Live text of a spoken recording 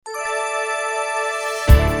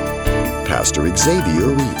Pastor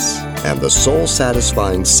Xavier Reese and the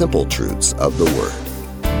soul-satisfying simple truths of the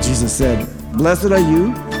Word. Jesus said, "Blessed are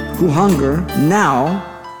you who hunger now,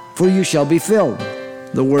 for you shall be filled."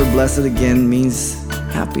 The word blessed again means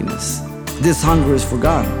happiness. This hunger is for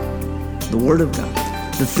God, the Word of God,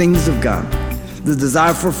 the things of God, the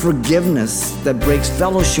desire for forgiveness that breaks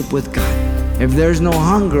fellowship with God. If there's no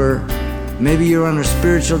hunger, maybe you're on a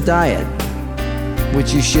spiritual diet,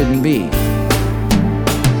 which you shouldn't be.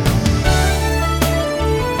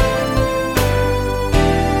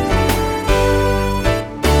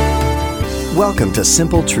 Welcome to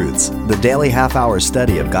Simple Truths, the daily half-hour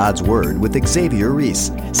study of God's Word with Xavier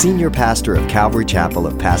Reese, Senior Pastor of Calvary Chapel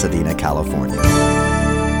of Pasadena, California.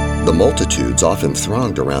 The multitudes often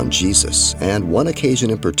thronged around Jesus, and one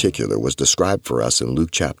occasion in particular was described for us in Luke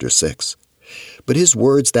chapter 6. But his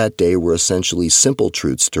words that day were essentially simple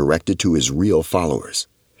truths directed to his real followers.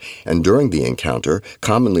 And during the encounter,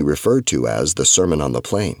 commonly referred to as the Sermon on the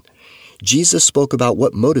Plain, Jesus spoke about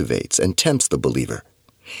what motivates and tempts the believer.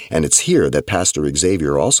 And it's here that Pastor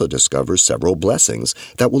Xavier also discovers several blessings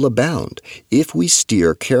that will abound if we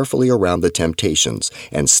steer carefully around the temptations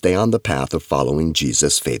and stay on the path of following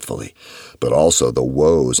Jesus faithfully, but also the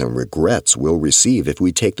woes and regrets we'll receive if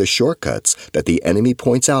we take the shortcuts that the enemy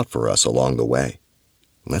points out for us along the way.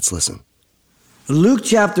 Let's listen. Luke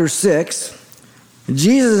chapter 6,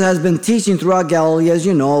 Jesus has been teaching throughout Galilee, as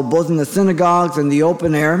you know, both in the synagogues and the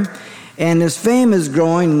open air. And his fame is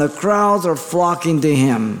growing, and the crowds are flocking to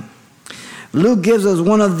him. Luke gives us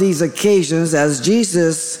one of these occasions as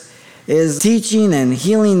Jesus is teaching and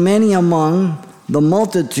healing many among the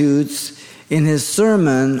multitudes in his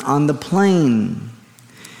Sermon on the Plain.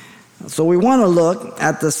 So we want to look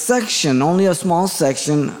at the section, only a small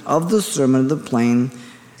section of the Sermon on the Plain,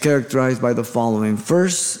 characterized by the following.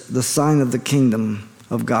 First, the sign of the kingdom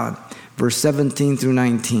of God, verse 17 through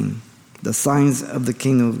 19. The signs of the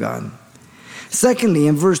kingdom of God. Secondly,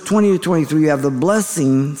 in verse 20 to 23, you have the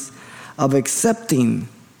blessings of accepting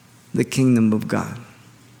the kingdom of God.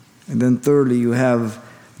 And then thirdly, you have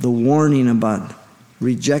the warning about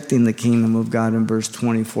rejecting the kingdom of God in verse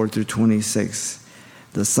 24 through 26.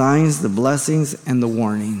 The signs, the blessings, and the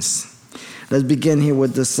warnings. Let's begin here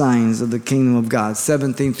with the signs of the kingdom of God,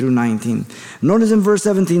 17 through 19. Notice in verse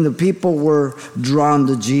 17, the people were drawn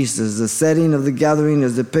to Jesus. The setting of the gathering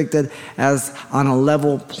is depicted as on a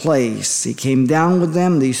level place. He came down with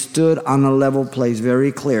them. They stood on a level place,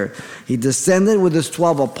 very clear. He descended with his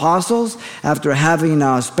 12 apostles after having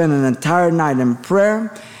spent an entire night in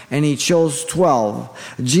prayer, and he chose 12.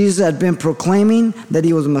 Jesus had been proclaiming that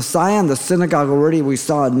he was Messiah in the synagogue already. We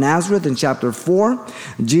saw in Nazareth in chapter 4.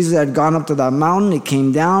 Jesus had gone up to that mountain. He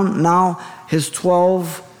came down. Now his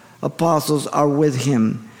 12 apostles are with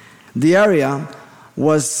him. The area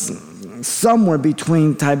was somewhere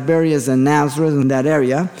between Tiberias and Nazareth in that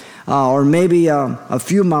area, or maybe a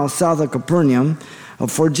few miles south of Capernaum,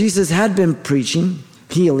 for Jesus had been preaching,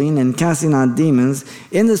 healing, and casting out demons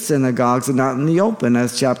in the synagogues and not in the open,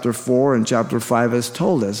 as chapter 4 and chapter 5 has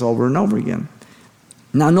told us over and over again.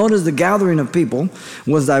 Now notice the gathering of people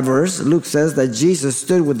was diverse. Luke says that Jesus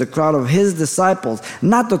stood with the crowd of his disciples,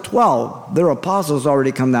 not the 12. Their apostles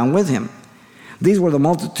already come down with him. These were the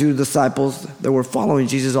multitude of disciples that were following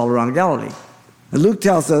Jesus all around Galilee. And Luke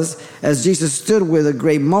tells us, as Jesus stood with a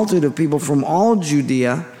great multitude of people from all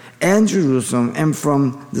Judea and Jerusalem and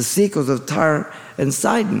from the seacoast of Tyre and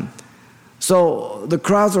Sidon. So the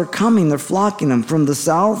crowds are coming, they're flocking them. From the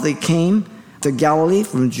south, they came to Galilee,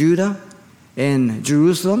 from Judah and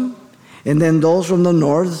Jerusalem. And then those from the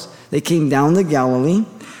north, they came down to Galilee,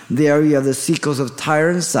 the area of the seacoast of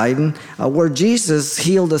Tyre and Sidon, where Jesus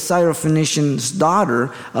healed the Syrophoenician's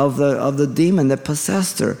daughter of the demon that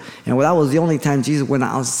possessed her. And that was the only time Jesus went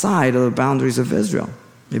outside of the boundaries of Israel,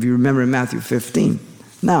 if you remember in Matthew 15.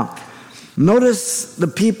 Now, notice the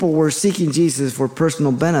people were seeking Jesus for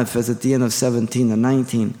personal benefits at the end of 17 and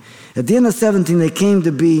 19. At the end of 17, they came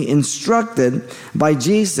to be instructed by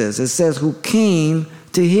Jesus. It says, who came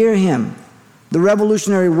to hear him. The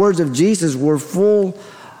revolutionary words of Jesus were full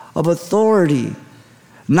of authority.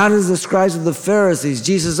 Not as the scribes of the Pharisees.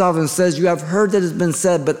 Jesus often says, you have heard that it has been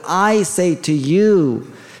said, but I say to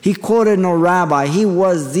you. He quoted no rabbi. He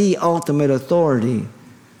was the ultimate authority.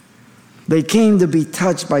 They came to be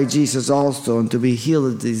touched by Jesus also and to be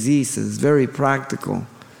healed of diseases, very practical.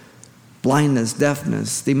 Blindness,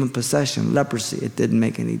 deafness, demon possession, leprosy, it didn't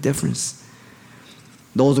make any difference.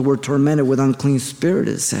 Those who were tormented with unclean spirit,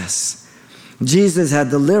 it says. Jesus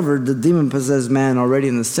had delivered the demon-possessed man already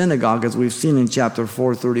in the synagogue, as we've seen in chapter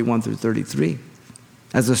 4, 31 through 33,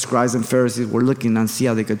 as the scribes and Pharisees were looking and see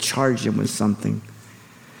how they could charge him with something.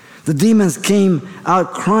 The demons came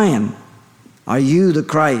out crying, Are you the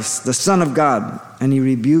Christ, the Son of God? And he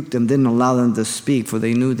rebuked them, didn't allow them to speak, for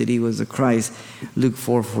they knew that he was the Christ. Luke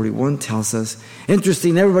 4:41 tells us.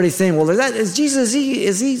 Interesting, everybody's saying, well, is Jesus,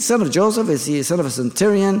 is he son of Joseph? Is he son of a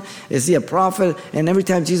centurion? Is he a prophet? And every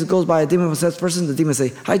time Jesus goes by a demon-possessed person, the demons say,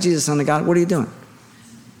 hi, Jesus, Son of God, what are you doing?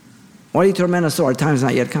 Why do you torment us so? Our time has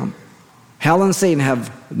not yet come. Hell and Satan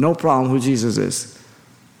have no problem who Jesus is.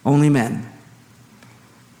 Only men.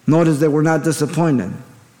 Notice they were not disappointed.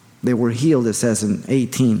 They were healed, it says in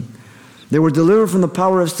 18. They were delivered from the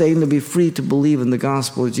power of Satan to be free to believe in the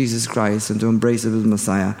gospel of Jesus Christ and to embrace him as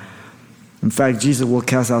Messiah. In fact, Jesus will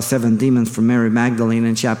cast out 7 demons from Mary Magdalene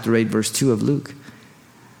in chapter 8, verse 2 of Luke.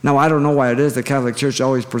 Now, I don't know why it is the Catholic Church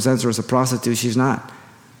always presents her as a prostitute. She's not.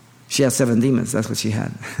 She has 7 demons. That's what she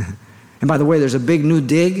had. And by the way, there's a big new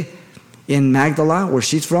dig in Magdala, where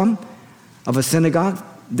she's from, of a synagogue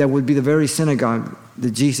that would be the very synagogue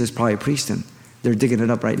that Jesus probably preached in. They're digging it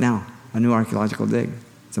up right now, a new archaeological dig.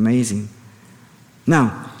 It's amazing.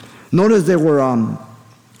 Now, notice they were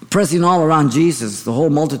pressing all around Jesus. The whole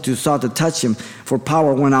multitude sought to touch him, for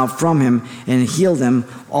power went out from him and healed them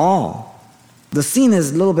all. The scene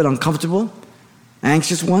is a little bit uncomfortable,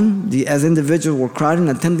 anxious one. As individuals were crowding,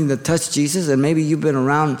 attempting to touch Jesus, and maybe you've been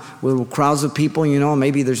around with crowds of people,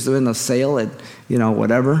 maybe there's been a sale at,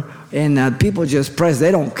 whatever, and people just press,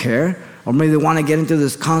 they don't care. Or maybe they want to get into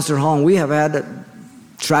this concert hall, and we have had a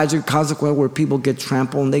tragic consequence where people get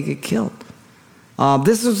trampled and they get killed.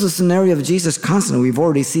 This is the scenario of Jesus constantly. We've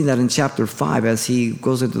already seen that in chapter 5 as he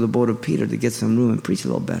goes into the boat of Peter to get some room and preach a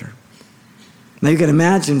little better. Now you can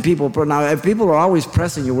imagine people are always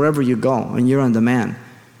pressing you wherever you go and you're on demand.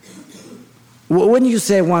 Wouldn't you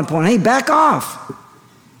say at one point, hey, back off?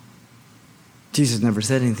 Jesus never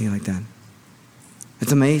said anything like that.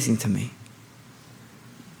 It's amazing to me.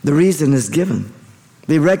 The reason is given.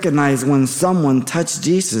 They recognized when someone touched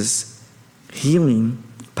Jesus, healing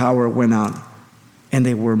power went out and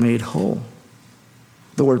they were made whole.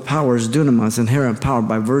 The word power is dunamis, inherent power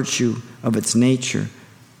by virtue of its nature,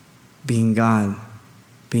 being God,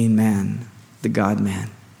 being man, the God-man.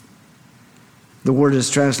 The word is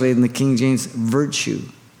translated in the King James virtue.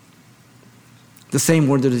 The same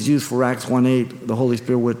word that is used for Acts 1:8, the Holy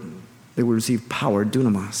Spirit they would receive power,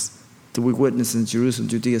 dunamis, to be witness in Jerusalem,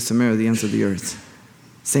 Judea, Samaria, the ends of the earth.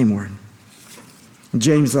 Same word.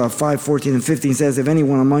 James 5:14 and 15 says, if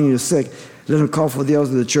anyone among you is sick, let him call for the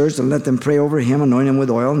elders of the church and let them pray over him, anoint him with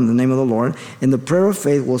oil in the name of the Lord. And the prayer of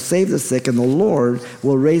faith will save the sick, and the Lord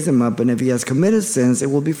will raise him up. And if he has committed sins,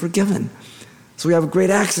 it will be forgiven. So we have great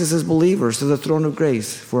access as believers to the throne of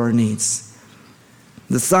grace for our needs.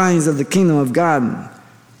 The signs of the kingdom of God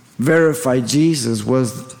verified Jesus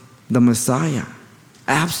was the Messiah.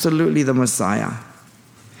 Absolutely the Messiah.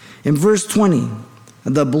 In verse 20,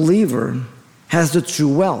 the believer has the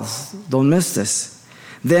true wealth. Don't miss this.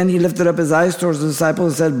 Then he lifted up his eyes towards the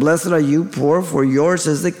disciples and said, blessed are you poor, for yours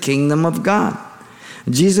is the kingdom of God.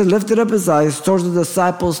 Jesus lifted up his eyes towards the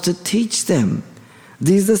disciples to teach them.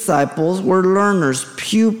 These disciples were learners,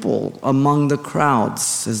 pupil among the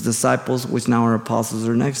crowds. His disciples, which now are apostles,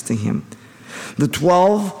 are next to him. The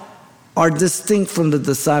 12 are distinct from the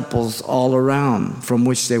disciples all around, from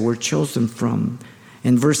which they were chosen from.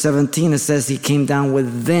 In verse 17, it says he came down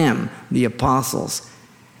with them, the apostles,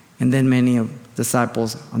 and then many of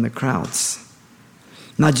disciples on the crowds.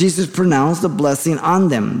 Now Jesus pronounced the blessing on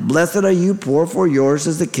them. Blessed are you poor, for yours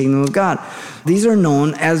is the kingdom of God. These are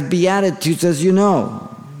known as Beatitudes, as you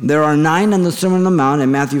know. There are 9 in the Sermon on the Mount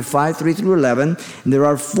in Matthew 5, 3 through 11. And there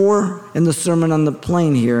are 4 in the Sermon on the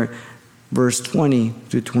Plain here, verse 20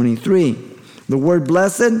 through 23. The word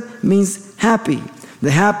blessed means happy.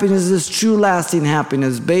 The happiness is true, lasting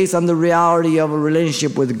happiness based on the reality of a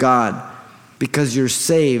relationship with God, because you're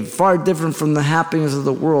saved. Far different from the happiness of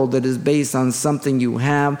the world that is based on something you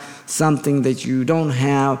have, something that you don't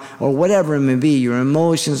have, or whatever it may be, your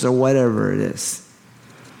emotions or whatever it is.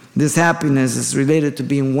 This happiness is related to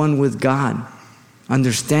being one with God,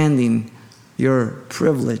 understanding your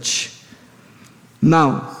privilege.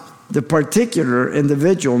 Now, the particular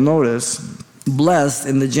individual, notice, blessed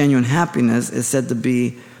in the genuine happiness is said to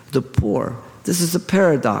be the poor. This is a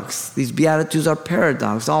paradox. These Beatitudes are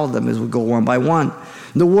paradox, all of them, as we go one by one.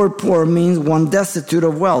 The word poor means one destitute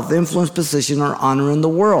of wealth, influence, position, or honor in the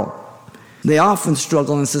world. They often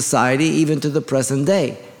struggle in society, even to the present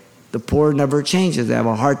day. The poor never changes. They have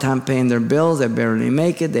a hard time paying their bills. They barely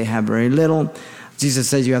make it. They have very little. Jesus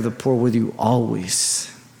says you have the poor with you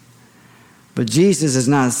always. But Jesus is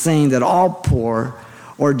not saying that all poor,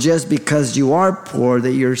 or just because you are poor,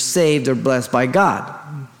 that you're saved or blessed by God.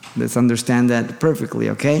 Let's understand that perfectly,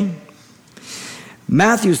 okay?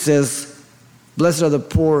 Matthew says, blessed are the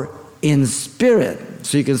poor in spirit.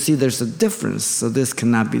 So you can see there's a difference. So this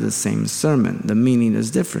cannot be the same sermon. The meaning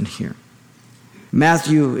is different here.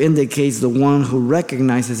 Matthew indicates the one who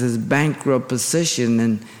recognizes his bankrupt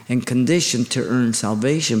position and condition to earn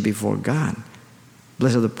salvation before God.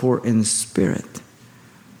 Blessed are the poor in spirit.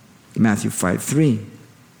 Matthew 5:3.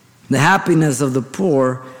 The happiness of the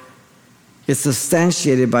poor is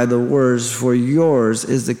substantiated by the words, "For yours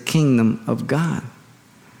is the kingdom of God."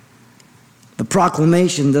 The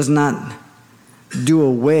proclamation does not do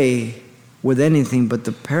away with anything but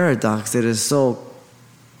the paradox that is so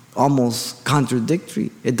almost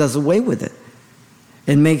contradictory. It does away with it.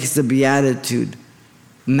 It makes the beatitude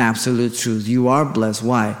an absolute truth. You are blessed.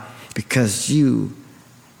 Why? Because you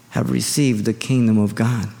have received the kingdom of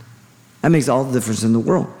God. That makes all the difference in the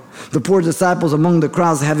world. The poor disciples among the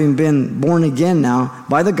crowds, having been born again now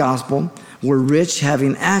by the gospel, were rich,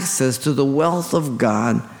 having access to the wealth of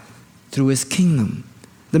God through his kingdom.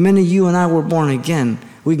 The minute you and I were born again,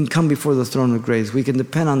 we can come before the throne of grace. We can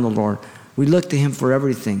depend on the Lord. We look to him for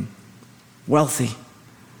everything. Wealthy.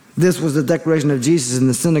 This was the declaration of Jesus in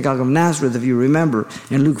the synagogue of Nazareth, if you remember,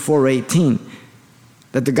 in Luke 4:18,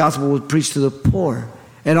 that the gospel was preached to the poor.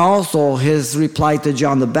 And also his reply to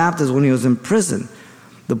John the Baptist when he was in prison.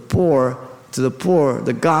 To the poor,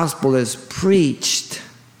 the gospel is preached.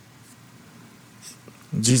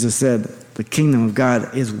 Jesus said, the kingdom of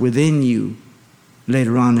God is within you,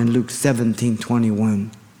 later on in Luke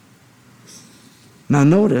 17:21. Now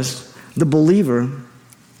notice, the believer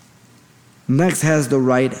next has the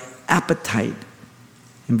right appetite.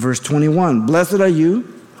 In verse 21, blessed are you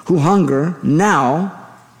who hunger now,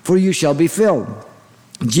 for you shall be filled.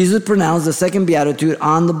 Jesus pronounced the second beatitude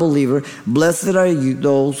on the believer. Blessed are you,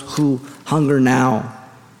 those who hunger now.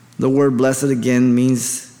 The word blessed again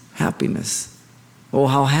means happiness. Oh,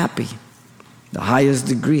 how happy. The highest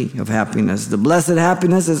degree of happiness. The blessed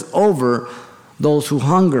happiness is over those who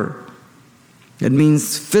hunger. It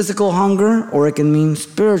means physical hunger, or it can mean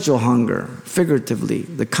spiritual hunger. Figuratively,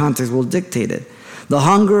 the context will dictate it. The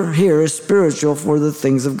hunger here is spiritual for the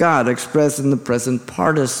things of God, expressed in the present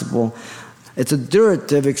participle. It's a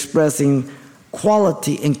durative expressing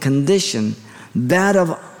quality and condition. That of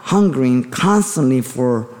hungering constantly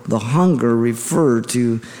for the hunger referred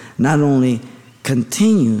to not only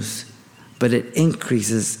continues, but it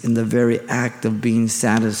increases in the very act of being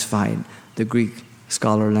satisfied, the Greek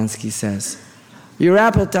scholar Lenski says. Your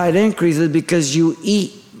appetite increases because you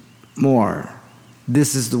eat more.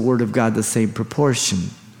 This is the word of God, the same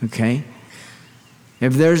proportion, okay?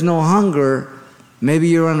 If there's no hunger, maybe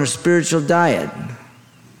you're on a spiritual diet,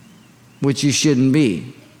 which you shouldn't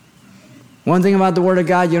be. One thing about the Word of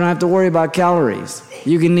God, you don't have to worry about calories.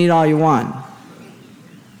 You can eat all you want.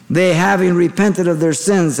 They, having repented of their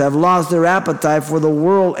sins, have lost their appetite for the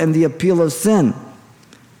world and the appeal of sin.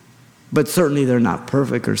 But certainly they're not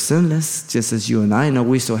perfect or sinless, just as you and I know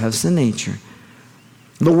we still have sin nature.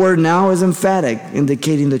 The word now is emphatic,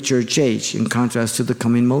 indicating the church age, in contrast to the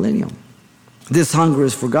coming millennium. This hunger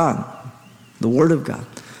is for God. The Word of God,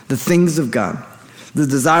 the things of God, the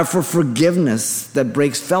desire for forgiveness that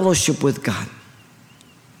breaks fellowship with God.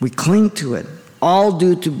 We cling to it, all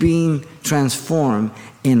due to being transformed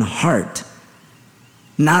in heart,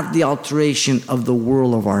 not the alteration of the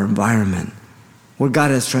world of our environment. What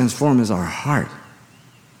God has transformed is our heart.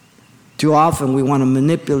 Too often we want to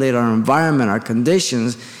manipulate our environment, our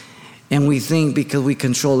conditions, and we think because we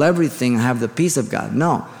control everything, I have the peace of God.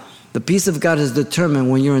 No. The peace of God is determined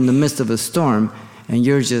when you're in the midst of a storm and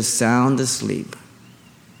you're just sound asleep.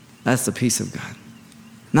 That's the peace of God.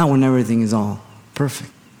 Not when everything is all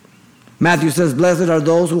perfect. Matthew says, blessed are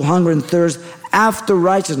those who hunger and thirst after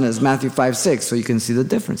righteousness, Matthew 5:6, so you can see the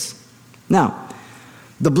difference. Now,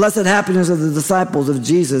 the blessed happiness of the disciples of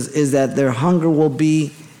Jesus is that their hunger will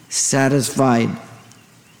be satisfied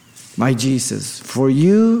by Jesus. For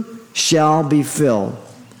you shall be filled.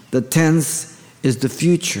 The tense is the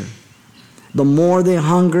future. The more they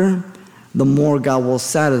hunger, the more God will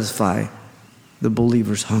satisfy the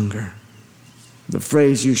believer's hunger. The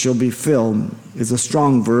phrase "you shall be filled" is a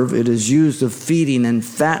strong verb. It is used of feeding and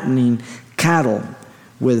fattening cattle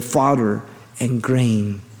with fodder and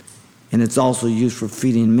grain. And it's also used for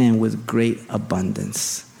feeding men with great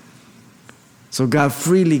abundance. So God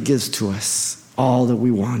freely gives to us all that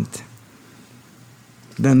we want.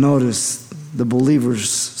 Then notice the believer's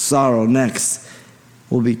sorrow next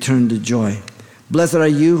will be turned to joy. Blessed are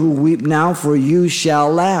you who weep now, for you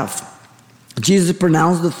shall laugh. Jesus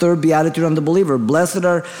pronounced the third beatitude on the believer. Blessed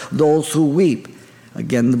are those who weep.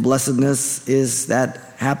 Again, the blessedness is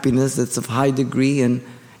that happiness that's of high degree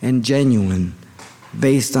and genuine,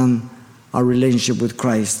 based on our relationship with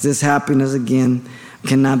Christ. This happiness, again,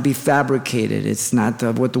 cannot be fabricated. It's not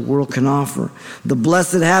what the world can offer. The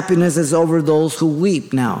blessed happiness is over those who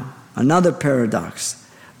weep. Now, another paradox.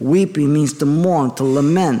 Weeping means to mourn, to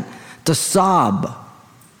lament, to sob.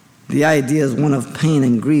 The idea is one of pain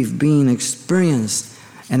and grief being experienced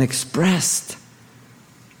and expressed.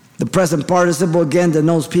 The present participle again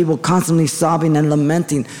denotes people constantly sobbing and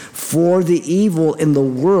lamenting for the evil in the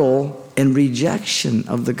world and rejection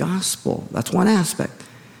of the gospel. That's one aspect.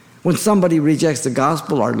 When somebody rejects the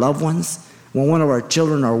gospel, our loved ones, when one of our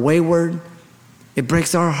children are wayward, it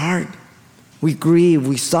breaks our heart. We grieve,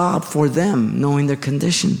 we sob for them, knowing their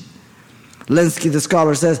condition. Lenski, the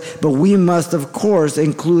scholar, says, but we must, of course,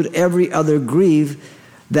 include every other grief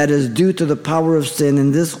that is due to the power of sin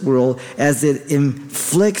in this world, as it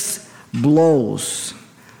inflicts blows,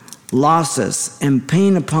 losses, and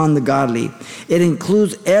pain upon the godly. It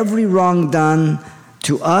includes every wrong done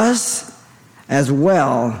to us, as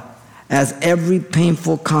well as every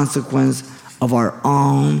painful consequence of our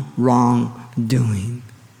own wrongdoing.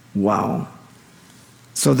 Wow.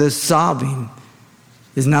 So this sobbing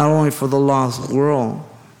is not only for the lost world,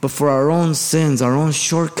 but for our own sins, our own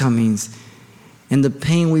shortcomings, and the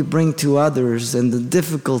pain we bring to others, and the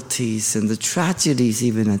difficulties and the tragedies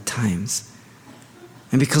even at times.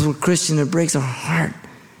 And because we're Christian, it breaks our heart.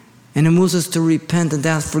 And it moves us to repent and to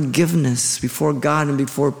ask forgiveness before God and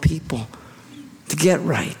before people to get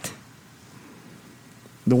right.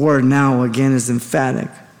 The word now, again, is emphatic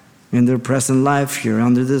in their present life here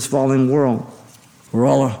under this fallen world. We're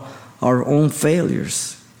all our own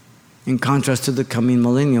failures, in contrast to the coming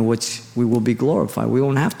millennium, which we will be glorified. We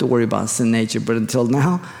won't have to worry about sin nature, but until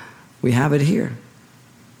now, we have it here.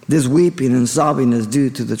 This weeping and sobbing is due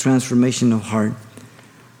to the transformation of heart,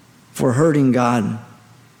 for hurting God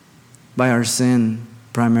by our sin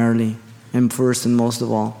primarily, and first and most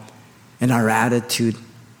of all, and our attitude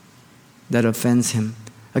that offends him.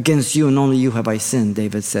 Against you and only you have I sinned,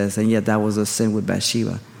 David says, and yet that was a sin with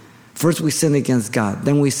Bathsheba. First we sin against God,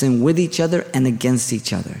 then we sin with each other and against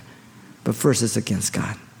each other. But first it's against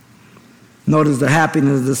God. Notice the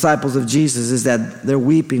happiness of the disciples of Jesus is that their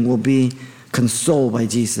weeping will be consoled by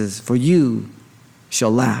Jesus. For you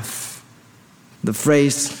shall laugh. The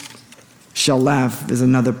phrase shall laugh is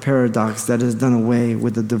another paradox that has done away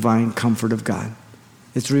with the divine comfort of God.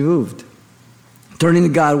 It's removed. Turning to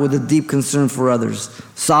God with a deep concern for others,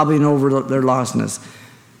 sobbing over their lostness,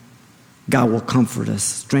 God will comfort us,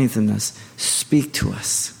 strengthen us, speak to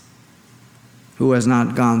us. Who has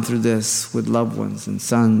not gone through this with loved ones and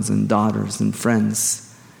sons and daughters and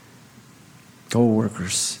friends,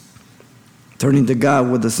 co-workers? Turning to God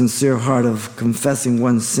with a sincere heart of confessing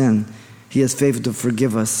one's sin, he is faithful to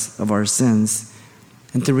forgive us of our sins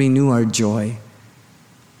and to renew our joy.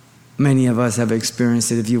 Many of us have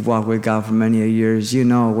experienced it. If you've walked with God for many years, you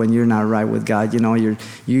know when you're not right with God. You know,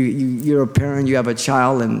 you're a parent, you have a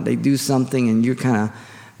child, and they do something, and you're kind of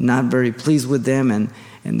not very pleased with them, and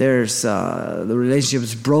there's the relationship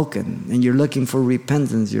is broken, and you're looking for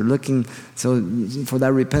repentance. You're looking for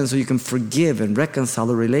that repentance so you can forgive and reconcile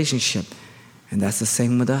the relationship. And that's the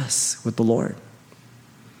same with us, with the Lord.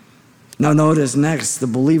 Now notice next, the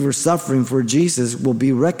believer suffering for Jesus will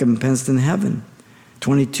be recompensed in heaven.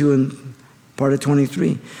 22 and part of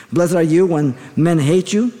 23. Blessed are you when men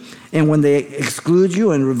hate you, and when they exclude you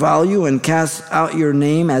and revile you and cast out your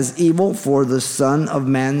name as evil for the Son of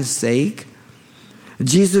Man's sake.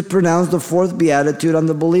 Jesus pronounced the fourth beatitude on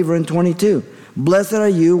the believer in 22. Blessed are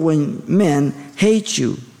you when men hate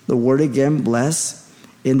you. The word again, bless,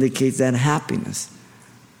 indicates that happiness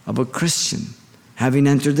of a Christian having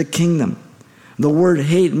entered the kingdom. The word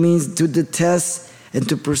hate means to detest and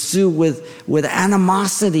to pursue with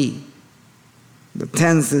animosity. The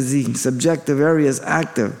tense is the subjective area is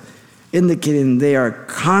active, indicating they are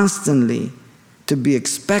constantly to be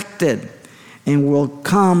expected and will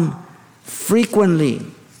come frequently.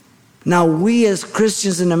 Now, we as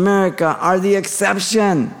Christians in America are the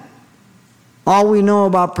exception. All we know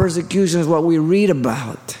about persecution is what we read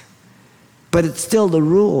about. But it's still the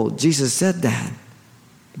rule. Jesus said that.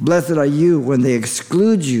 Blessed are you when they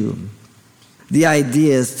exclude you. The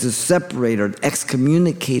idea is to separate or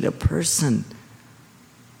excommunicate a person.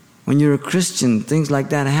 When you're a Christian, things like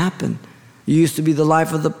that happen. You used to be the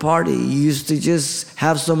life of the party. You used to just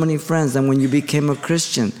have so many friends. And when you became a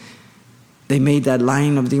Christian, they made that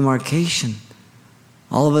line of demarcation.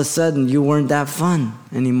 All of a sudden, you weren't that fun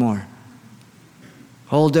anymore.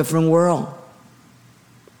 Whole different world.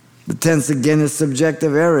 The tense again is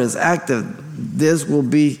subjective area, is active. This will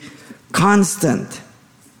be constant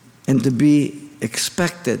and to be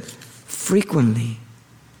expected frequently.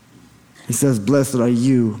 He says, blessed are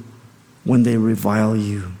you when they revile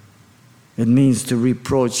you. It means to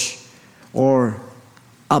reproach or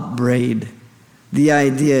upbraid. The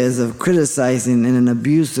idea is of criticizing in an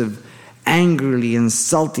abusive, angrily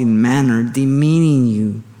insulting manner, demeaning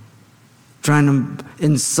you, trying to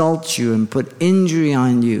insult you and put injury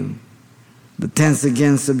on you. The tense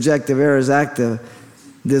again, subjective, aorist active,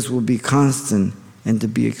 this will be constant and to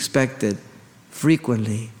be expected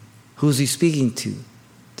frequently. Who's he speaking to?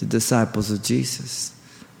 The disciples of Jesus.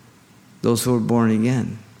 Those who are born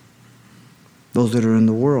again. Those that are in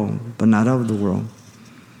the world, but not of the world.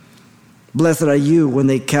 Blessed are you when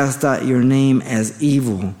they cast out your name as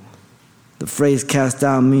evil. The phrase cast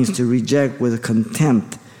out means to reject with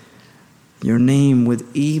contempt your name with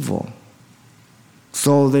evil.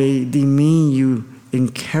 So they demean you in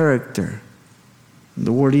character.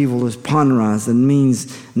 The word evil is poneros. It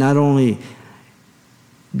means not only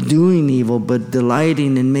doing evil, but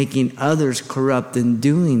delighting in making others corrupt and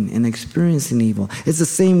doing and experiencing evil. It's the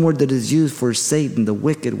same word that is used for Satan, the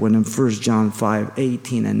wicked one, in 1 John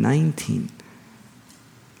 5:18 and 19.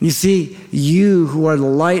 You see, you who are the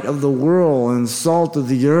light of the world and salt of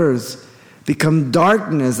the earth become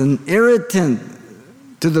darkness and irritant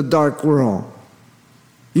to the dark world.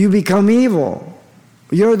 You become evil.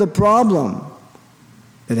 You're the problem.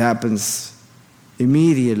 It happens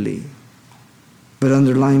immediately. But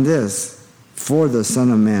underline this, for the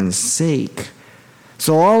Son of Man's sake.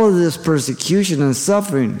 So all of this persecution and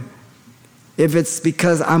suffering, if it's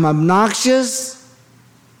because I'm obnoxious,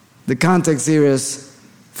 the context here is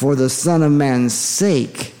for the Son of Man's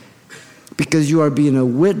sake. Because you are being a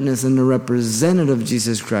witness and a representative of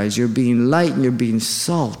Jesus Christ. You're being light and you're being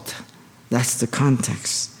salt. That's the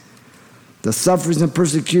context. The sufferings and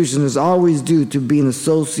persecution is always due to being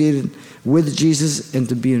associated with Jesus and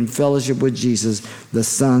to be in fellowship with Jesus, the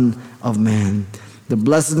Son of Man. The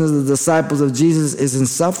blessedness of the disciples of Jesus is in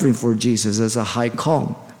suffering for Jesus as a high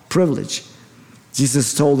call, privilege.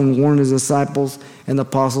 Jesus told and warned his disciples and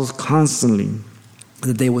apostles constantly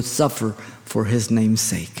that they would suffer for his name's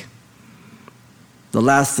sake. The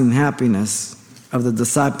lasting happiness of the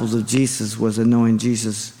disciples of Jesus was in knowing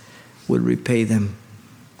Jesus would repay them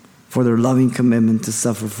for their loving commitment to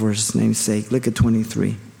suffer for his name's sake. Look at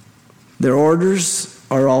 23. Their orders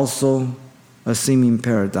are also a seeming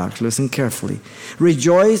paradox. Listen carefully.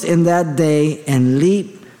 Rejoice in that day and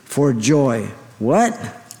leap for joy. What?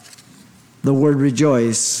 The word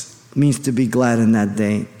rejoice means to be glad in that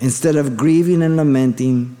day. Instead of grieving and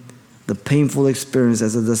lamenting the painful experience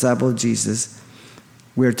as a disciple of Jesus,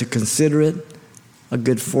 we are to consider it a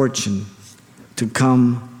good fortune to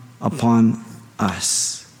come upon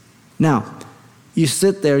us. Now, you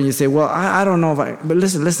sit there and you say, well, I don't know if I... But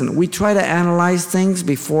listen, we try to analyze things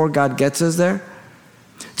before God gets us there.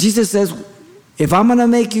 Jesus says, if I'm going to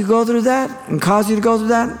make you go through that and cause you to go through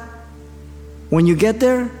that, when you get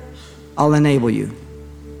there, I'll enable you.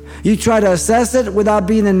 You try to assess it without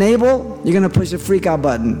being enabled, you're going to push the freak out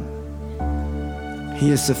button.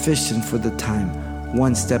 He is sufficient for the time,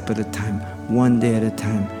 one step at a time, one day at a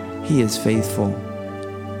time. He is faithful.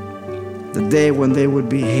 The day when they would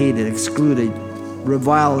be hated, excluded,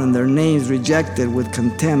 reviled, and their names rejected with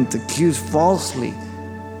contempt, accused falsely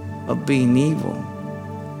of being evil,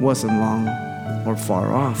 wasn't long or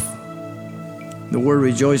far off. The word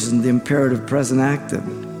rejoice is the imperative present active,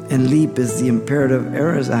 and leap is the imperative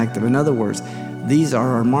aorist active. In other words, these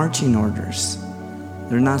are our marching orders.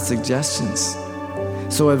 They're not suggestions.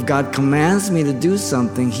 So if God commands me to do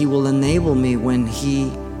something, he will enable me when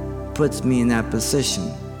he puts me in that position.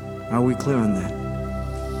 Are we clear on that?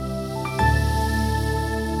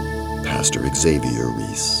 Pastor Xavier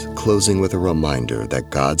Reese, closing with a reminder that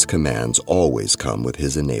God's commands always come with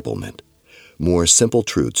his enablement. More simple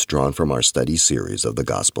truths drawn from our study series of the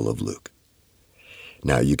Gospel of Luke.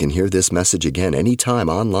 Now you can hear this message again anytime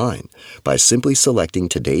online by simply selecting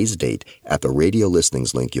today's date at the radio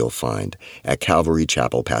listings link you'll find at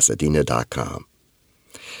CalvaryChapelPasadena.com.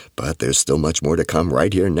 But there's still much more to come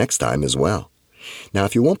right here next time as well. Now,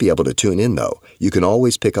 if you won't be able to tune in, though, you can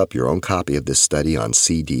always pick up your own copy of this study on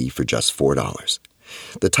CD for just $4.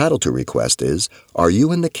 The title to request is, Are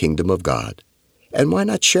You in the Kingdom of God? And why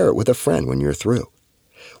not share it with a friend when you're through?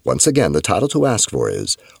 Once again, the title to ask for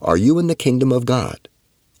is, Are You in the Kingdom of God?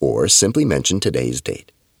 Or simply mention today's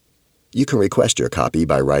date. You can request your copy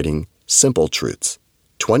by writing Simple Truths,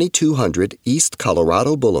 2200 East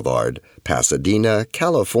Colorado Boulevard, Pasadena,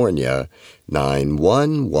 California,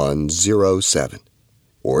 91107.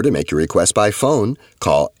 Or to make your request by phone,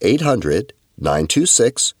 call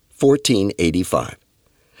 800-926-1485.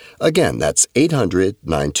 Again, that's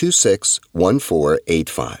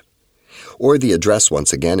 800-926-1485. Or the address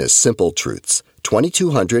once again is Simple Truths,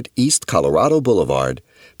 2200 East Colorado Boulevard,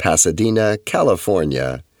 Pasadena,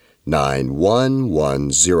 California,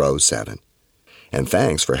 91107. And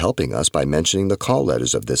thanks for helping us by mentioning the call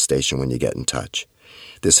letters of this station when you get in touch.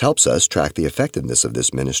 This helps us track the effectiveness of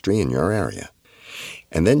this ministry in your area.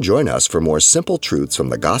 And then join us for more simple truths from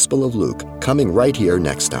the Gospel of Luke, coming right here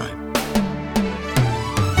next time.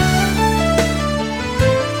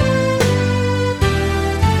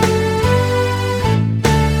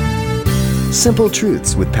 Simple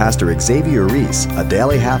Truths with Pastor Xavier Reese, a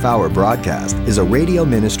daily half-hour broadcast, is a radio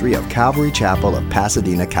ministry of Calvary Chapel of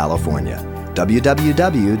Pasadena, California.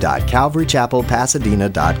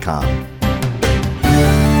 www.calvarychapelpasadena.com.